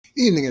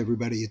Evening,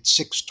 everybody. It's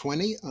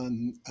 6:20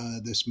 on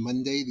this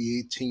Monday, the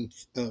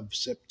 18th of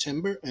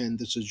September, and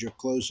this is your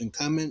closing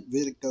comment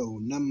video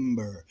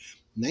number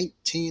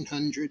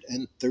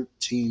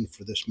 1913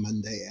 for this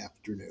Monday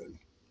afternoon.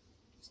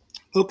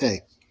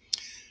 Okay,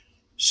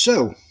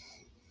 so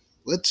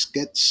let's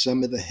get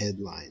some of the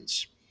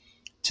headlines.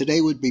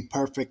 Today would be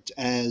perfect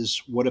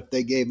as what if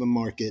they gave a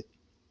market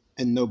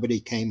and nobody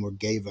came or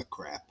gave a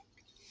crap?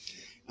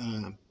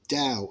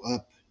 Dow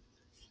up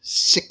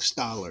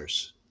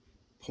 $6,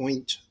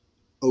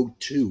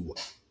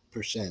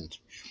 0.02%.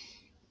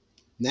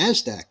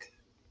 NASDAQ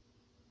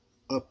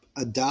up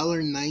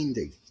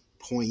 $1.90,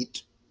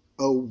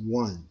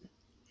 0.01.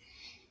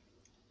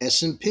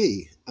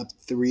 S&P up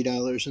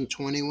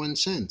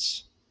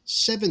 $3.21,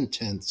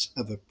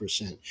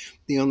 0.7%.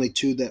 The only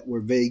two that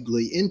were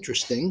vaguely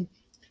interesting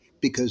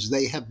because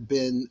they have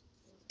been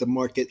the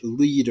market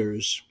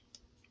leaders,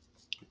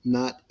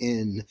 not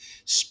in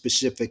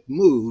specific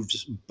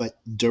moves, but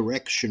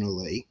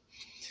directionally.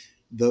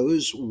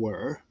 Those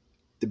were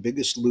the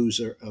biggest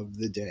loser of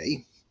the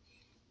day,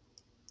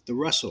 the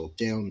Russell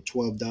down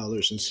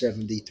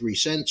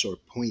 $12.73 or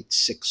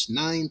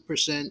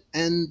 0.69%,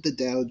 and the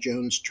Dow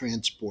Jones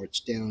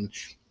Transports down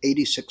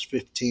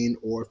 86.15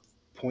 or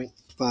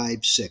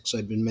 0.56.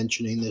 I've been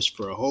mentioning this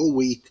for a whole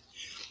week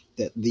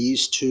that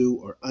these two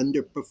are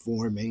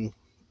underperforming,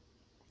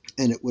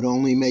 and it would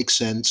only make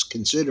sense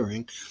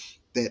considering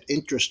that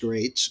interest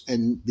rates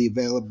and the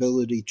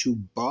availability to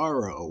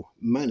borrow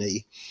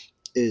money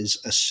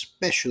is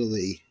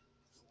especially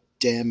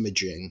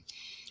damaging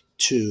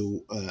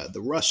to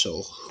the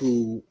Russell,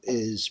 who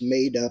is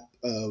made up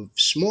of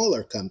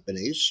smaller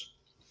companies,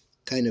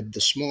 kind of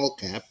the small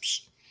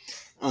caps,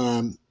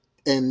 and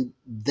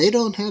they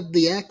don't have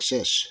the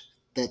access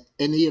that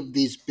any of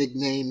these big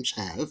names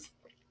have.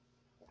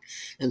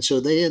 And so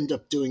they end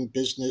up doing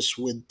business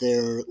with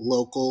their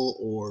local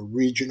or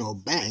regional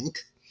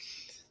bank.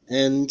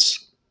 And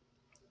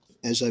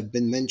as I've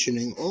been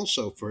mentioning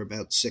also for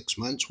about 6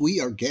 months, we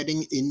are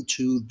getting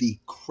into the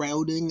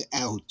crowding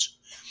out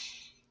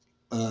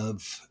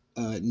of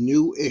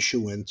new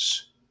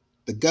issuance.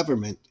 The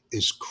government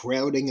is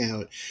crowding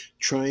out,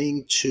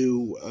 trying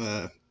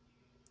to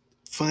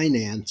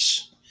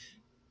finance,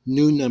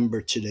 new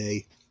number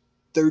today,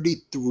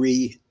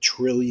 $33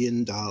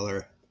 trillion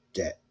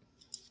debt.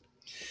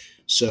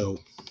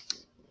 So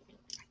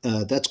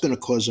that's going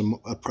to cause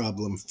a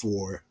problem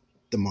for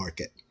the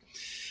market.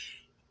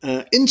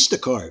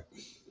 Instacart,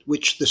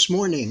 which this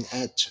morning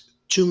at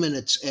 2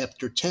 minutes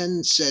after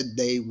 10 said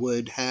they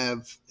would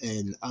have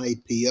an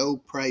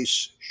IPO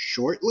price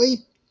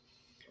shortly.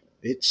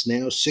 It's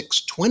now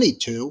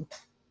 6:22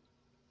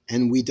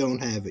 and we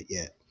don't have it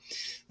yet.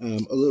 A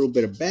little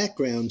bit of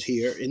background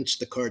here.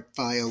 Instacart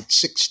filed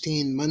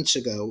 16 months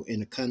ago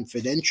in a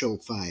confidential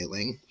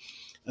filing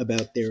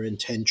about their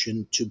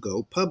intention to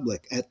go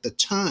public. At the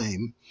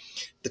time,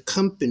 the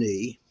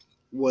company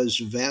was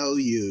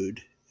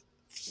valued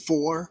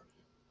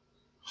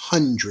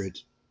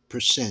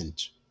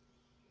 400%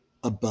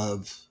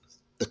 above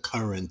the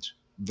current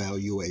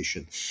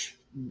valuation.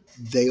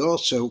 They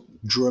also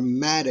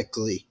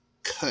dramatically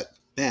cut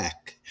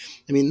back.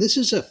 I mean, this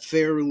is a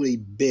fairly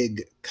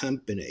big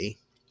company.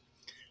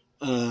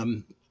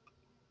 Um,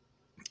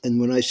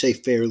 and when I say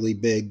fairly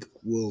big,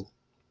 we'll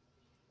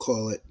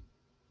call it,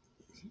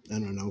 I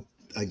don't know,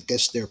 I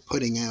guess they're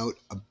putting out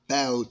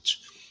about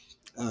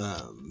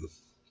um,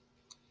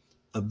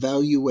 a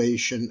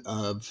valuation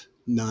of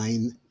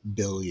 9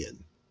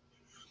 billion.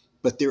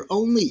 But they're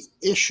only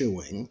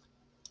issuing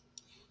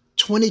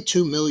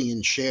 22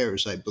 million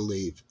shares, I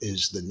believe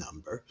is the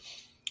number,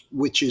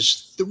 which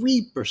is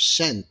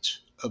 3%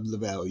 of the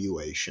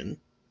valuation.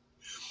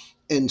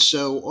 And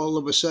so all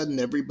of a sudden,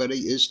 everybody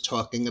is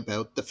talking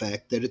about the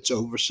fact that it's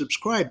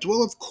oversubscribed.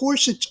 Well, of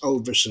course, it's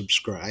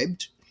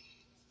oversubscribed.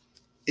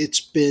 It's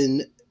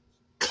been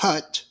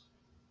cut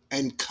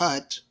and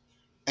cut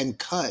and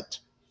cut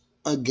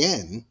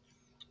again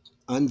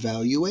on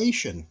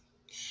valuation.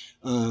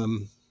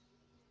 Um,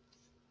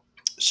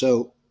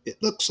 so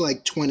it looks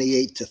like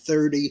 28 to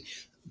 30,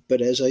 but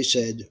as I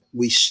said,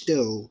 we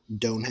still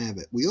don't have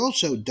it. We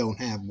also don't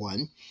have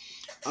one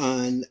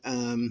on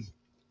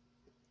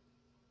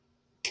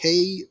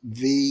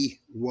KVYO.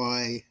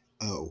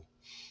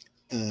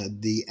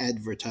 The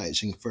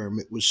advertising firm.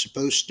 It was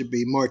supposed to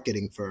be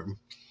marketing firm,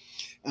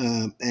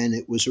 and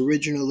it was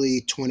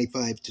originally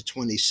 25 to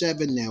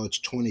 27. Now it's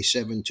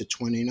 27 to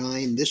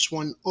 29. This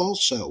one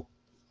also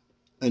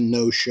a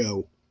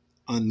no-show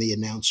on the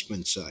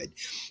announcement side.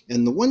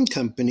 And the one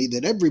company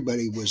that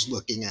everybody was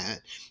looking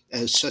at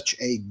as such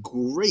a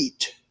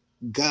great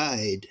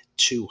guide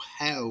to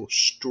how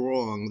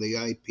strong the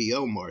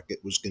IPO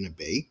market was going to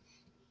be,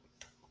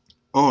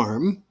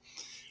 ARM,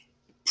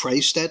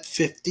 priced at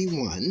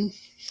 51,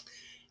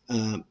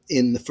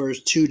 in the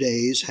first 2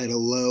 days had a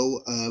low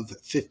of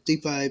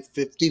 55,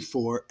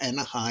 54, and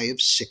a high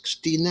of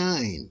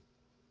 69.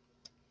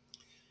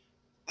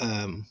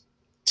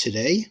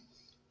 Today,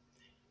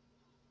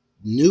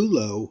 new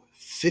low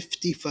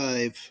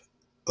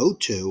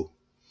 55.02,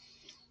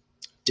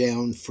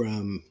 down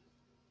from,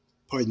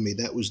 pardon me,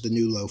 that was the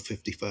new low,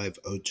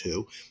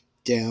 55.02,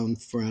 down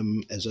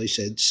from, as I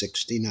said,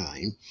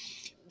 69.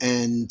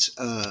 And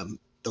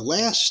the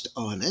last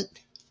on it,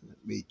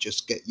 let me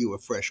just get you a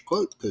fresh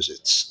quote because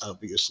it's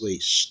obviously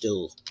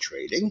still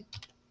trading.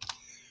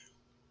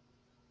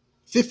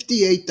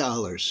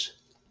 $58,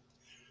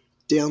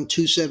 down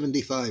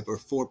 275 or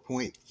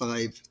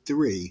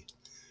 4.53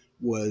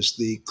 was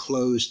the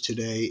close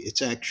today.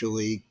 It's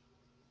actually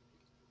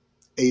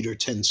 8 or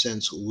 10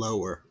 cents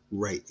lower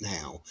right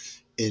now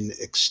in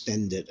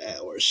extended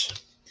hours.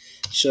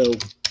 So,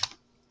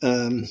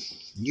 um,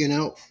 you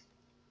know,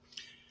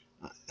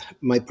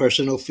 my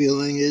personal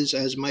feeling is,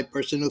 as my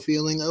personal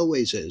feeling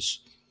always is,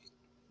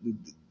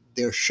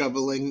 they're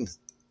shoveling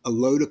a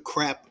load of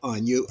crap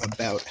on you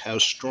about how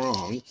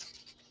strong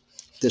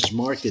this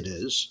market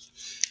is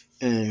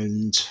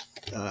and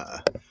uh,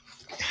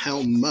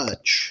 how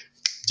much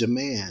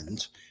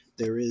demand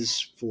there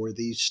is for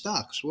these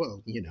stocks.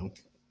 Well,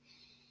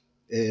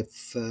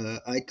 if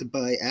I could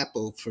buy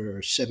Apple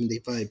for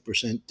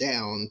 75%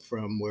 down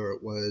from where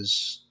it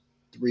was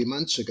 3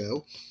 months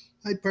ago,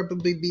 I'd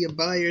probably be a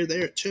buyer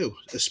there too,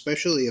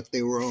 especially if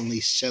they were only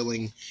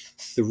selling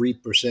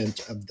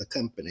 3% of the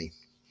company.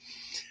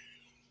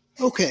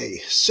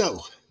 Okay,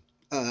 so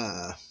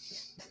uh,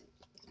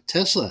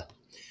 Tesla.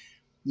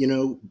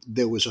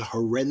 There was a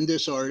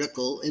horrendous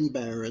article in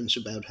Barron's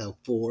about how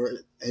Ford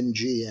and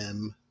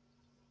GM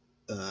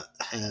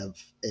have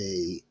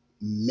a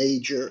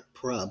major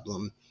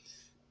problem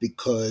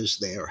because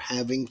they are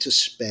having to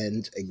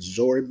spend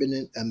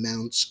exorbitant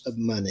amounts of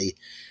money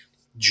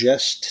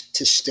just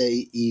to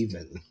stay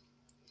even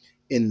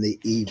in the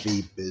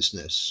EV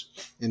business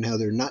and how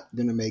they're not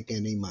going to make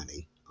any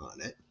money on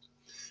it.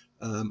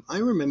 I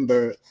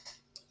remember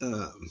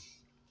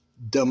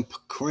Dump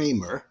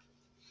Kramer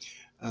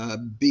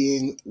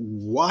being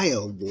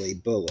wildly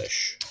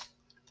bullish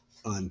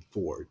on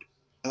Ford.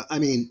 I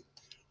mean,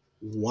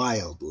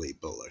 wildly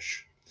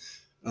bullish.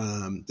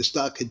 The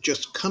stock had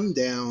just come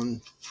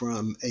down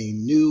from a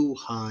new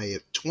high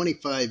of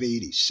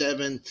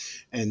 25.87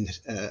 and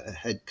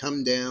had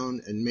come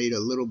down and made a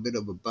little bit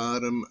of a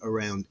bottom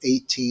around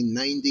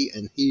 18.90,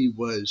 and he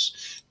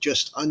was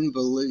just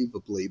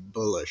unbelievably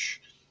bullish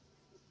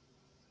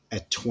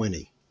at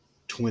 20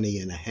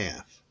 and a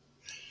half.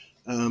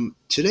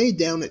 Today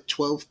down at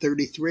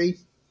 12.33,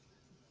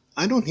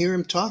 I don't hear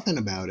him talking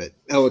about it.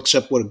 Oh,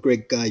 except what a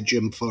great guy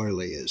Jim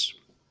Farley is.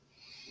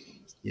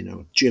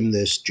 Jim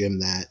this, Jim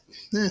that.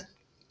 Eh,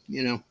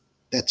 you know,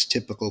 that's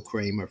typical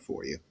Kramer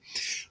for you.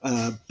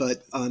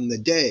 But on the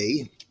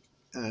day,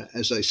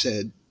 as I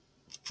said,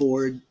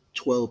 Ford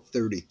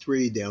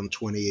 12.33 down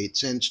 28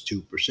 cents,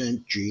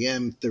 2%.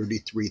 GM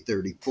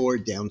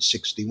 33.34 down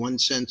 61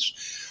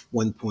 cents,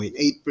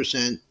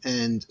 1.8%.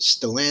 And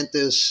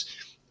Stellantis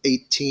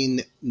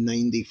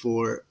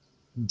 18.94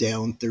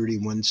 down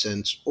 31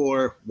 cents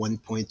or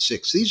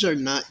 1.6. These are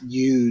not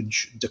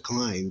huge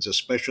declines,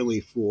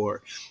 especially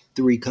for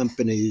three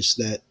companies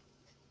that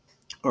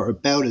are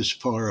about as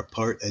far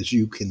apart as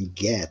you can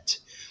get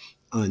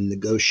on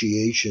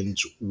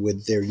negotiations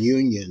with their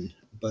union.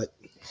 But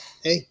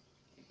hey,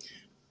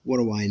 what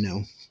do I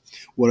know?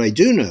 What I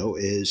do know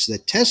is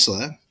that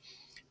Tesla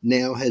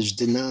now has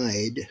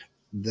denied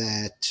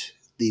that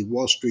the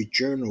Wall Street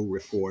Journal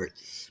report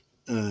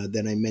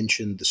that I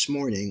mentioned this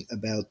morning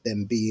about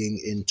them being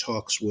in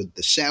talks with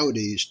the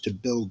Saudis to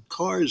build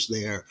cars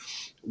there,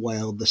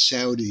 while the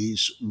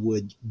Saudis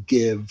would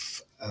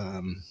give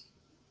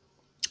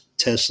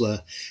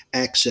Tesla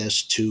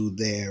access to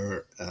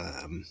their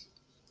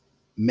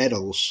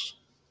metals,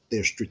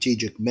 their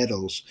strategic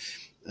metals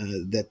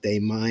that they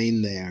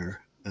mine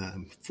there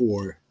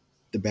for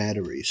the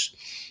batteries.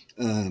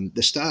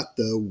 The stock,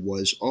 though,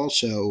 was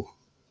also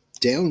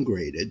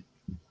downgraded.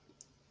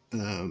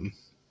 Um,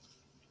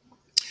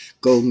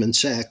 Goldman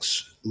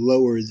Sachs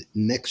lowered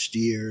next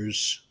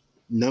year's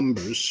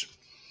numbers.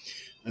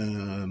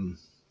 Um,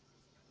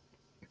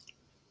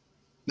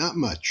 Not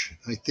much.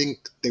 I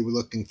think they were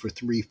looking for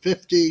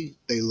 350.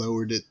 They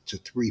lowered it to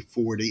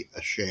 340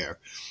 a share.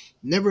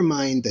 Never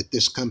mind that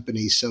this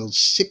company sells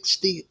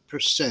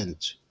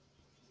 60%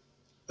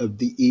 of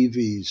the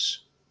EVs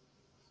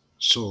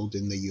sold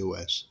in the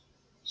US.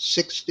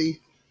 60%.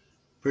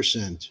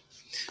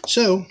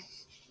 So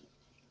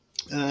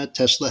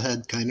Tesla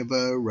had kind of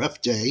a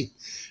rough day.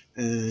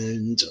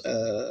 And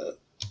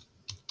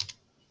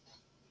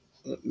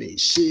let me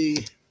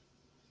see,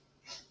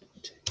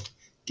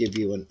 give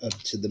you an up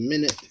to the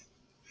minute.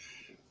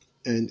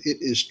 And it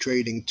is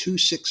trading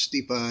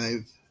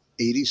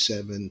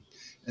 265.87,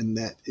 and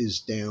that is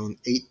down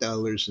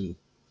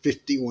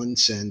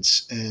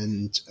 $8.51.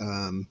 And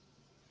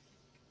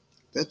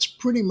that's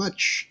pretty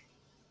much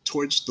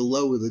towards the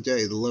low of the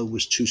day. The low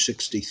was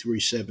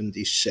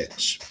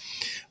 263.76.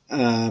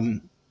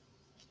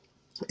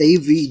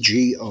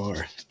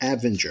 AVGR,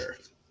 Avgr.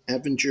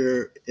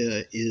 Avgr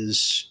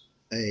is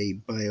a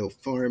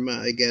biopharma,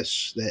 I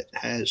guess, that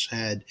has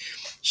had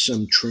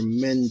some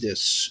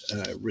tremendous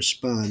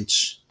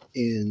response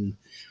in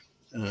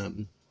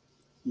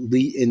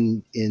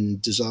in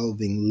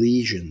dissolving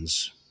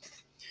lesions.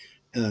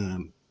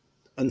 Um,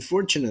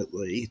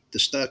 Unfortunately, the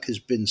stock has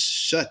been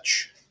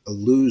such a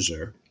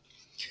loser.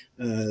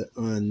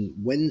 On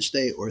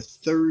Wednesday or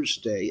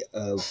Thursday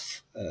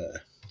of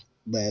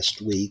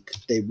last week,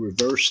 they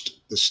reversed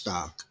the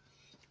stock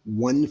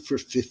 1 for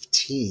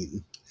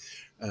 15,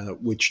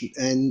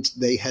 and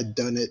they had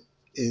done it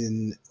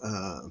in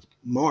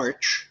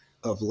March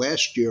of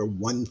last year,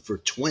 1 for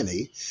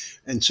 20,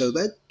 and so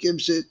that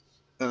gives it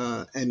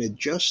an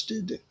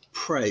adjusted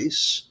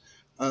price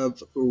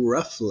of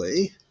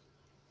roughly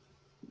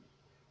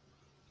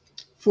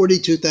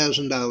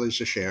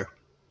 $42,000 a share.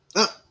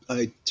 Ah,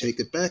 I take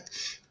it back.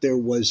 There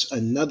was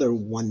another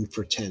 1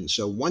 for 10.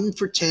 So 1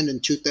 for 10 in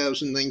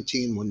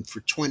 2019, 1 for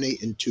 20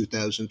 in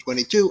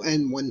 2022,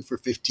 and 1 for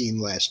 15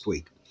 last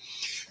week.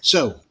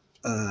 So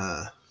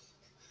uh,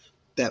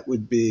 that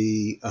would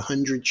be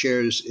 100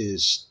 shares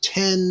is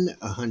 10,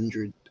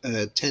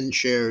 10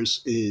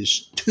 shares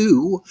is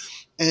 2,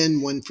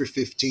 and 1 for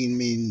 15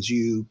 means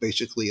you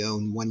basically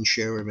own one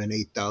share of an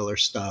 $8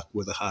 stock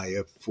with a high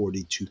of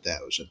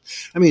 42,000.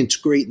 I mean, it's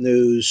great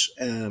news.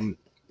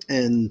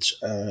 And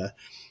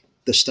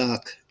the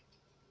stock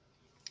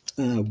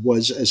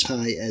was as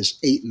high as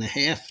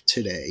 8.5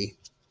 today.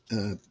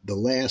 The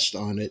last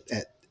on it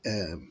at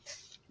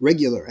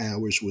regular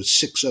hours was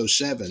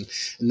 607,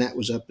 and that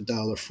was up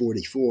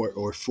 $1.44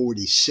 or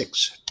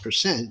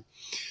 46%.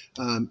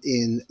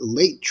 In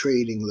late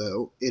trading,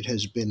 though, it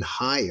has been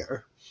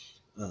higher.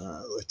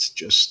 Let's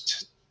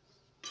just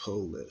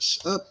pull this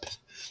up.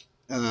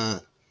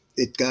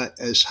 It got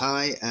as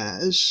high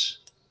as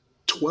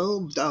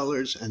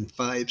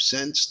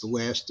 $12.05. The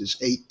last is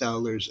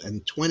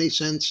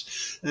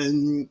 $8.20,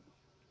 and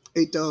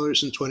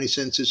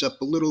 $8.20 is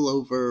up a little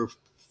over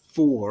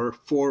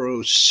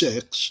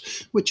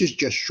 406, which is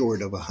just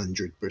short of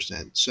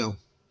 100%. So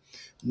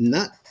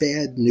not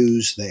bad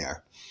news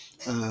there.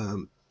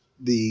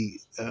 The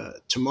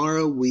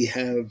Tomorrow we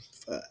have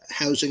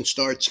housing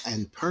starts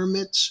and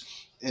permits,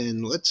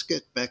 and let's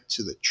get back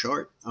to the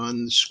chart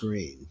on the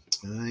screen.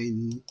 I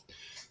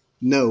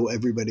know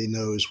everybody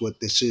knows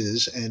what this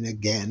is, and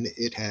again,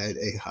 it had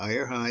a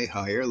higher high,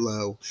 higher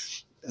low.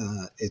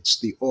 It's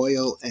the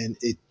oil, and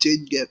it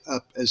did get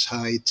up as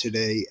high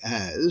today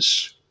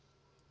as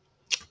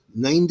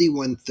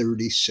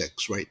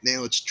 91.36. Right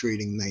now it's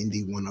trading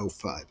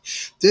 91.05.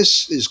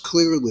 This is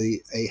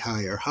clearly a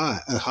higher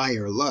high, a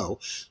higher low.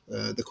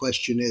 The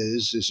question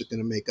is it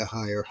going to make a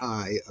higher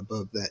high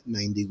above that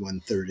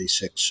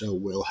 91.36? So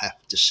we'll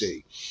have to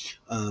see.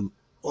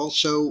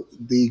 Also,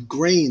 the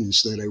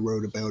grains that I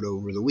wrote about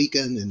over the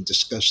weekend and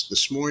discussed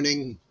this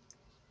morning,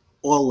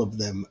 all of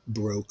them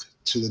broke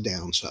to the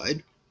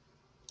downside.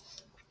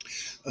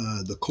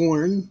 The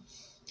corn,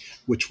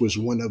 which was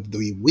one of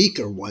the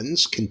weaker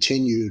ones,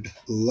 continued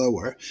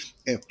lower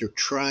after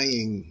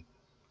closing,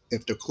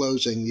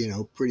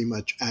 pretty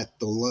much at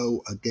the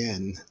low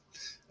again.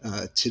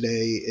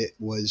 Today it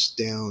was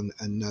down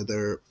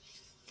another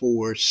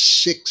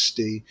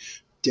 460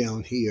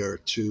 down here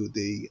to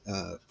the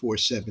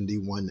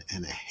 471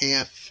 and a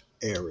half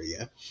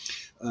area.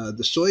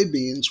 The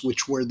soybeans,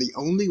 which were the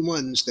only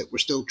ones that were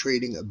still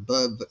trading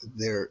above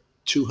their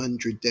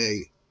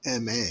 200-day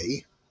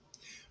MA,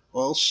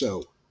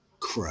 also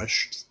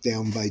crushed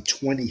down by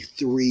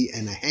 23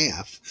 and a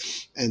half,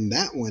 and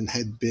that one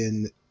had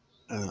been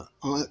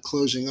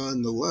closing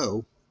on the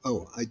low.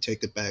 Oh, I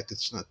take it back,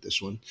 it's not this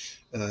one.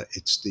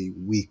 It's the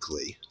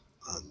weekly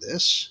on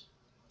this,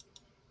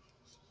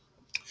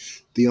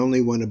 the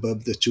only one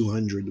above the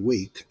 200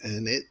 week,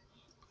 and it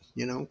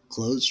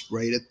closed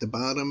right at the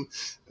bottom.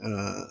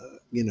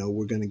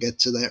 We're going to get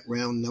to that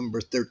round number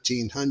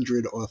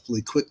 1300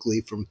 awfully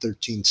quickly from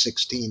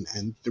 1316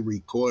 and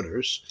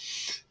 3/4.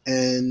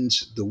 And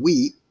the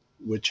wheat,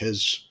 which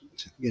has,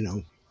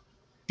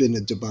 been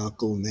a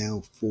debacle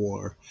now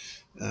for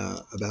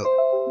about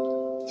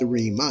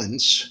 3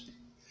 months,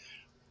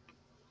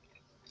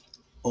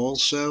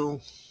 also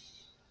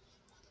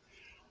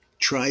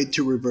tried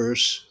to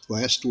reverse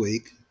last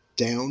week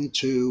down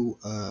to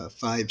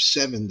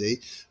 570,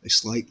 a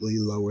slightly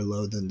lower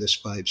low than this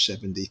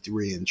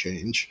 573 and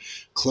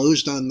change,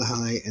 closed on the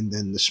high, and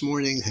then this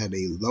morning had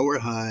a lower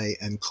high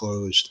and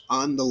closed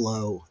on the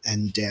low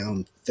and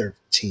down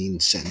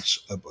 13 cents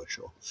a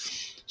bushel.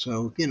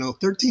 So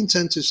 13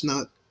 cents is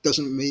not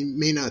doesn't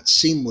may not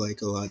seem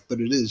like a lot, but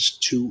it is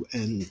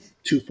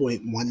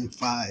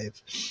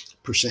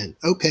 2.15%.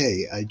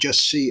 Okay, I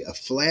just see a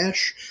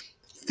flash.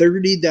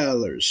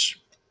 $30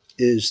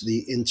 is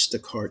the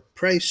Instacart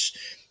price,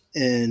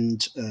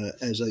 and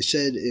as I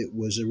said, it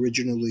was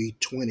originally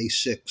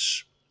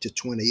 26 to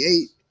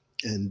 28,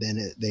 and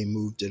then they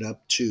moved it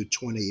up to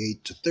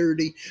 28 to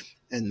 30,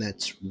 and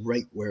that's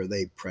right where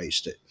they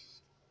priced it.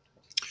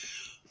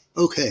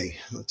 Okay,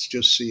 let's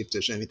just see if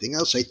there's anything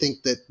else. I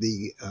think that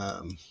the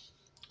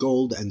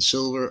gold and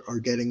silver are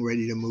getting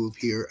ready to move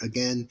here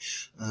again.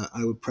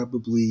 I would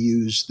probably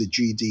use the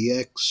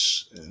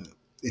GDX.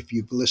 If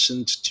you've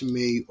listened to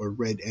me or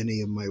read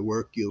any of my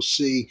work, you'll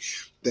see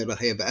that I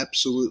have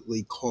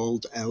absolutely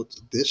called out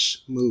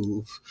this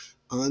move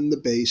on the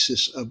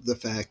basis of the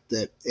fact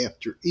that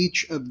after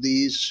each of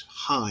these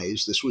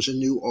highs, this was a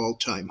new all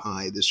time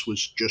high, this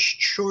was just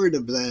short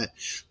of that,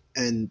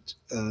 and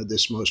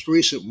this most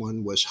recent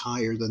one was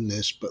higher than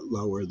this but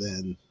lower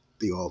than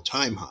the all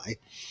time high.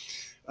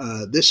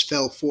 This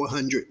fell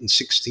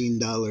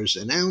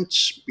 $416 an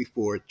ounce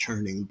before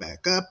turning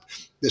back up.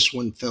 This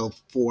one fell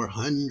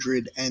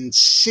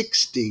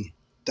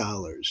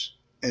 $460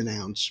 an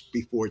ounce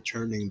before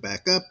turning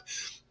back up.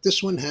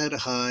 This one had a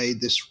high,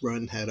 this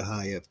run had a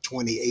high of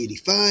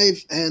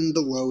 2085 and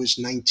the low is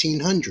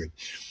 1900.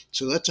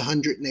 So that's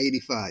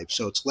 185.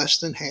 So it's less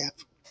than half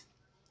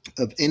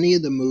of any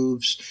of the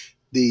moves.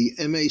 The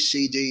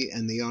MACD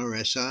and the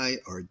RSI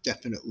are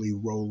definitely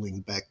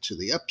rolling back to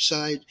the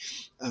upside.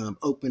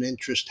 Open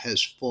interest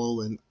has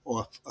fallen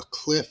off a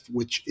cliff,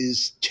 which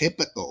is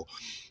typical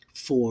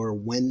for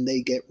when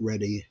they get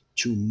ready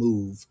to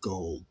move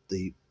gold.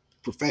 The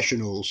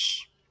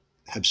professionals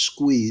have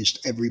squeezed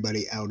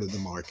everybody out of the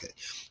market,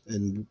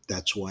 and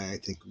that's why I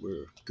think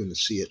we're going to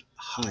see it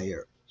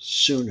higher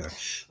sooner.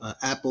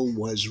 Apple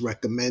was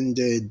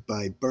recommended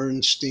by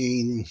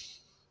Bernstein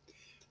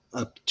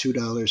up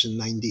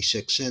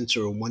 $2.96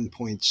 or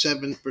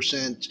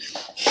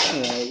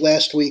 1.7%.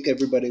 Last week,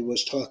 everybody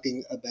was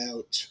talking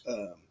about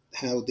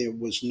how there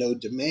was no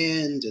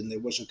demand and there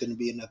wasn't going to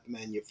be enough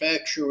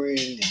manufacturing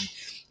and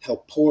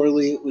how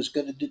poorly it was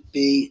going to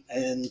be.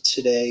 And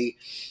today,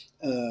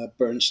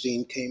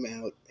 Bernstein came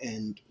out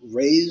and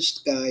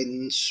raised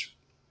guidance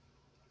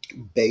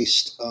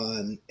based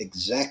on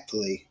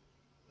exactly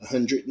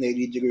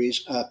 180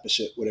 degrees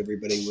opposite what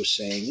everybody was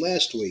saying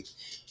last week,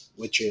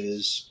 which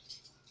is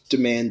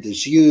demand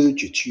is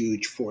huge. It's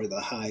huge for the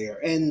higher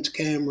end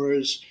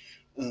cameras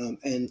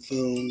and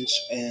phones.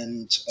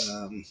 And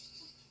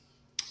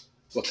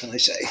what can I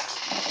say?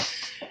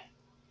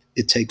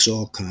 It takes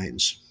all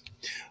kinds.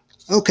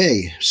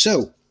 Okay,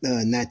 so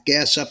nat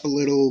gas up a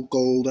little,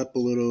 gold up a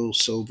little,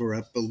 silver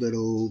up a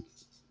little.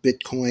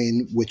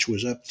 Bitcoin, which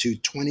was up to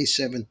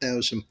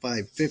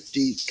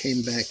 27,550,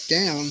 came back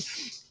down,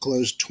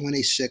 closed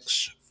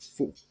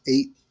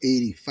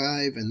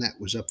 26,885, and that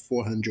was up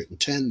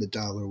 410. The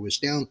dollar was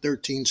down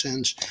 13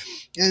 cents,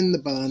 and the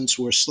bonds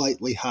were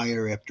slightly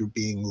higher after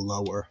being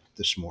lower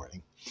this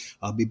morning.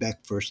 I'll be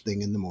back first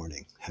thing in the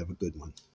morning. Have a good one.